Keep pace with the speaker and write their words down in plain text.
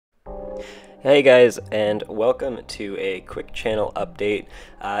Hey guys, and welcome to a quick channel update.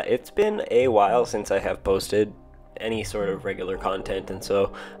 It's been a while since I have posted any sort of regular content, and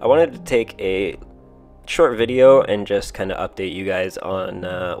so I wanted to take a short video and just kind of update you guys on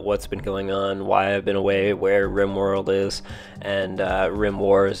what's been going on, why I've been away, where RimWorld is, and Rim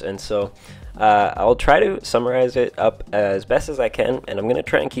Wars. And so I'll try to summarize it up as best as I can, and I'm going to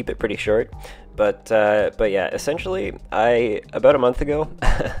try and keep it pretty short. But yeah, essentially, about a month ago,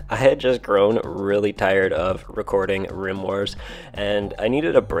 I had just grown really tired of recording Rim Wars, and I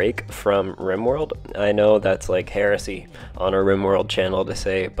needed a break from RimWorld. I know that's like heresy on a RimWorld channel to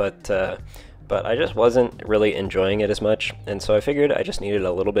say, but I just wasn't really enjoying it as much, and so I figured I just needed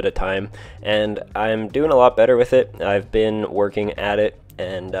a little bit of time, and I'm doing a lot better with it. I've been working at it,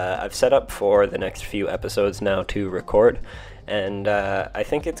 and I've set up for the next few episodes now to record, and I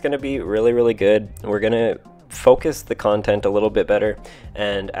think it's going to be really, really good. We're going to focus the content a little bit better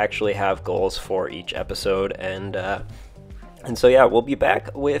and actually have goals for each episode, and so yeah, we'll be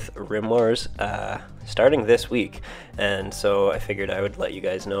back with Rim Wars starting this week, and so I figured I would let you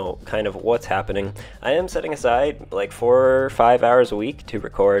guys know kind of what's happening. I am setting aside like 4 or 5 hours a week to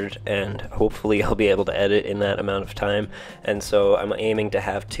record, and hopefully I'll be able to edit in that amount of time, and so I'm aiming to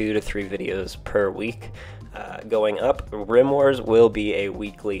have 2 to 3 videos per week going up. Rim Wars will be a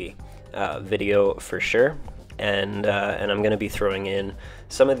weekly video for sure. And I'm going to be throwing in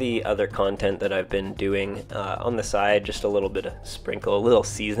some of the other content that I've been doing on the side, just a little bit of sprinkle, a little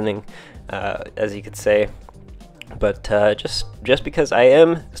seasoning, as you could say. But just because I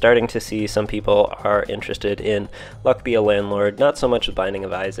am starting to see some people are interested in Luck Be a Landlord, not so much The Binding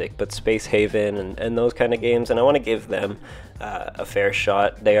of Isaac, but Space Haven and those kind of games, and I want to give them a fair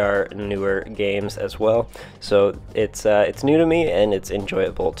shot. They are newer games as well, so it's new to me and it's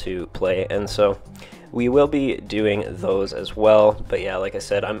enjoyable to play, and so we will be doing those as well. But yeah, like I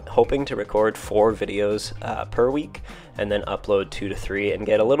said, I'm hoping to record 4 videos per week and then upload 2 to 3 and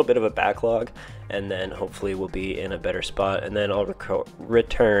get a little bit of a backlog, and then hopefully we'll be in a better spot, and then I'll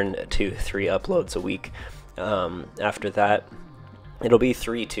return to 3 uploads a week. After that, it'll be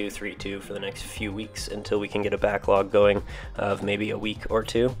 3-2, 3-2 for the next few weeks until we can get a backlog going of maybe a week or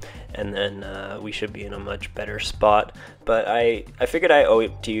 2, and then we should be in a much better spot. But I figured I owe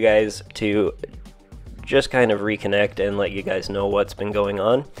it to you guys to just kind of reconnect and let you guys know what's been going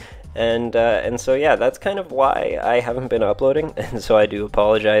on, and so yeah, that's kind of why I haven't been uploading, and so I do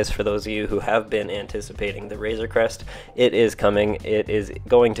apologize for those of you who have been anticipating the Razor Crest. It is coming. It is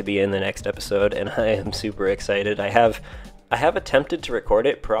going to be in the next episode, and I am super excited. I have attempted to record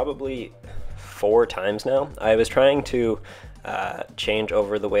it probably 4 times now. I was trying to change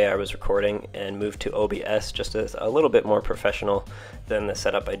over the way I was recording and move to OBS just as a little bit more professional than the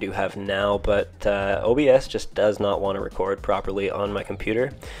setup I do have now, but OBS just does not want to record properly on my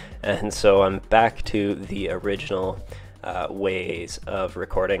computer, and so I'm back to the original ways of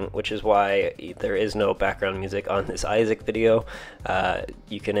recording, which is why there is no background music on this Isaac video.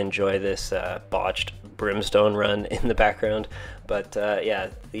 You can enjoy this botched Brimstone run in the background, but yeah,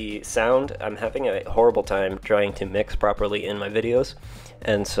 the sound, I'm having a horrible time trying to mix properly in my videos,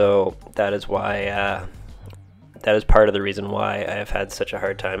 and so that is why that is part of the reason why I have had such a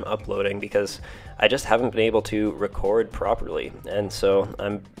hard time uploading, because I just haven't been able to record properly. And so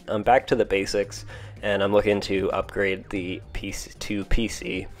I'm back to the basics, and I'm looking to upgrade the PC to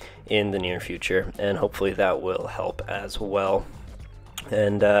PC in the near future, and hopefully that will help as well.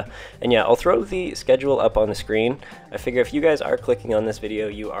 And yeah, I'll throw the schedule up on the screen. I figure if you guys are clicking on this video,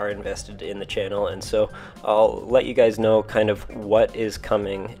 you are invested in the channel, and so I'll let you guys know kind of what is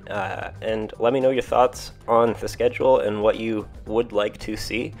coming, and let me know your thoughts on the schedule and what you would like to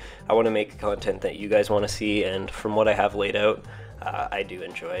see. I want to make content that you guys want to see, and from what I have laid out, I do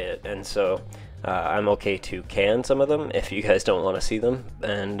enjoy it, and so I'm okay to can some of them if you guys don't want to see them,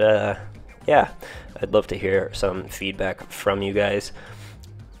 and yeah, I'd love to hear some feedback from you guys.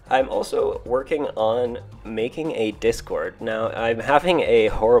 I'm also working on making a Discord. Now, I'm having a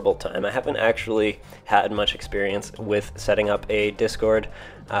horrible time. I haven't actually had much experience with setting up a Discord,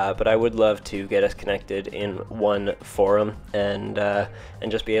 but I would love to get us connected in one forum and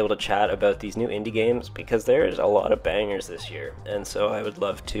just be able to chat about these new indie games, because there's a lot of bangers this year, and so I would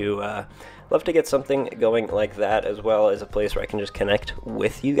love to get something going like that, as well as a place where I can just connect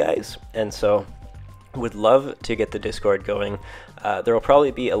with you guys, and so would love to get the Discord going. There will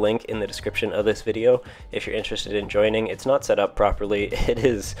probably be a link in the description of this video if you're interested in joining. It's not set up properly. It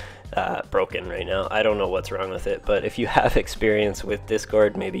is broken right now. I don't know what's wrong with it, but if you have experience with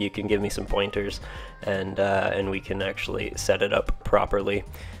Discord, maybe you can give me some pointers, and we can actually set it up properly.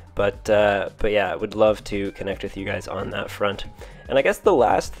 But yeah, I would love to connect with you guys on that front. And I guess the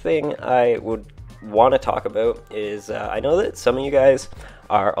last thing I would want to talk about is I know that some of you guys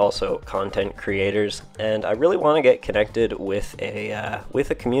are also content creators, and I really want to get connected with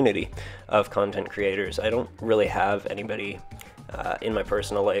a community of content creators. I don't really have anybody in my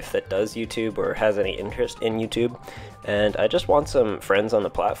personal life that does YouTube or has any interest in YouTube, and I just want some friends on the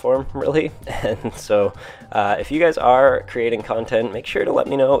platform, really. And so if you guys are creating content, make sure to let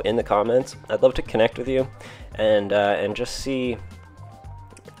me know in the comments. I'd love to connect with you and just see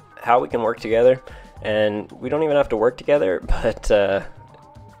how we can work together. And we don't even have to work together,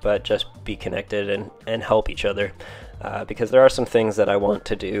 but just be connected and help each other, because there are some things that I want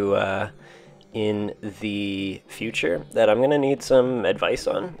to do in the future that I'm gonna need some advice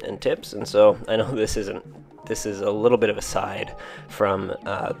on and tips. And so I know this is a little bit of a side from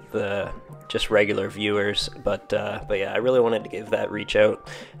the just regular viewers, but yeah, I really wanted to give that reach out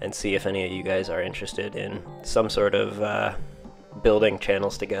and see if any of you guys are interested in some sort of building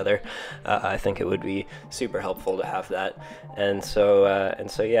channels together. I think it would be super helpful to have that. And so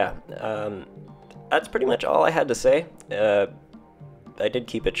yeah, that's pretty much all I had to say. I did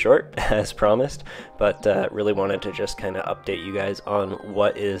keep it short as promised, but really wanted to just kind of update you guys on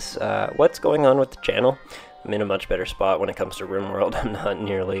what's going on with the channel. I'm in a much better spot when it comes to RimWorld. I'm not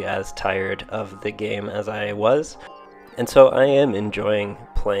nearly as tired of the game as I was, and so I am enjoying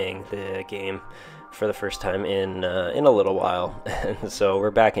playing the game for the first time in a little while. And so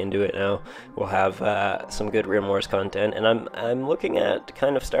we're back into it now. We'll have some good RimWars content, and I'm looking at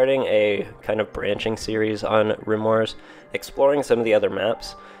kind of starting a kind of branching series on RimWars, exploring some of the other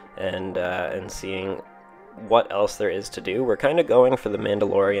maps and seeing what else there is to do. We're kind of going for the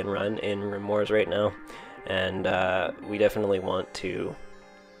Mandalorian run in RimWars right now, and I definitely want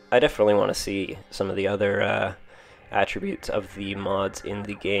to see some of the other attributes of the mods in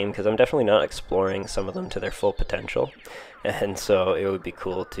the game, because I'm definitely not exploring some of them to their full potential, and so it would be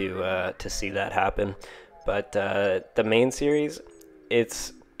cool to see that happen. But the main series,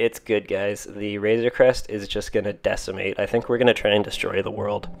 it's good, guys. The Razor Crest is just gonna decimate. I think we're gonna try and destroy the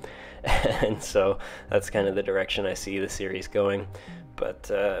world, and so that's kind of the direction I see the series going. But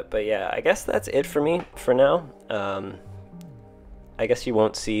yeah, I guess that's it for me for now. I guess you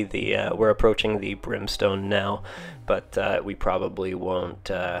won't see we're approaching the Brimstone now, but we probably won't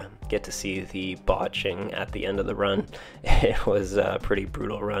get to see the botching at the end of the run. It was a pretty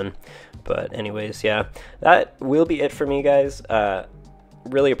brutal run. But anyways, yeah, that will be it for me, guys.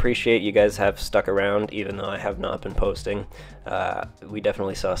 Really appreciate you guys have stuck around, even though I have not been posting. We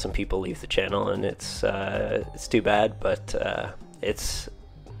definitely saw some people leave the channel, and it's too bad, but it's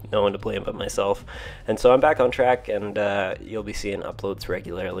no one to blame but myself. And so I'm back on track, and you'll be seeing uploads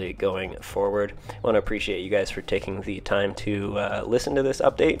regularly going forward. I want to appreciate you guys for taking the time to listen to this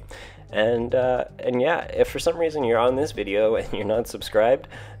update. And yeah, if for some reason you're on this video and you're not subscribed,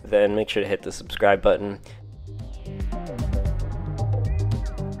 then make sure to hit the subscribe button.